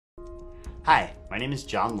Hi, my name is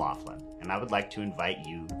John Laughlin, and I would like to invite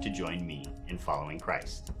you to join me in following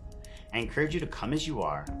Christ. I encourage you to come as you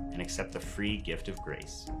are and accept the free gift of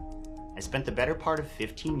grace. I spent the better part of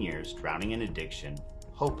 15 years drowning in addiction,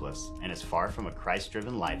 hopeless, and as far from a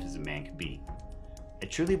Christ-driven life as a man could be. I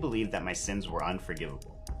truly believed that my sins were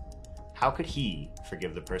unforgivable. How could He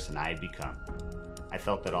forgive the person I had become? I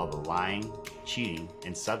felt that all the lying, cheating,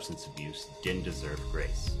 and substance abuse didn't deserve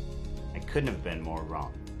grace. I couldn't have been more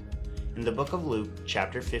wrong. In the book of Luke,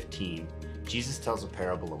 chapter 15, Jesus tells a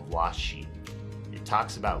parable of lost sheep. It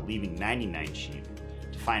talks about leaving 99 sheep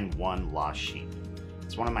to find one lost sheep.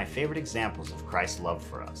 It's one of my favorite examples of Christ's love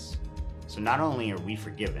for us. So not only are we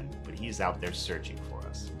forgiven, but He's out there searching for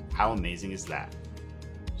us. How amazing is that?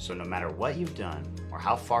 So no matter what you've done or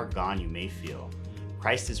how far gone you may feel,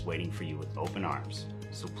 Christ is waiting for you with open arms.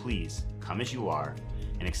 So please, come as you are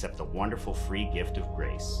and accept the wonderful free gift of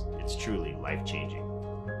grace. It's truly life-changing.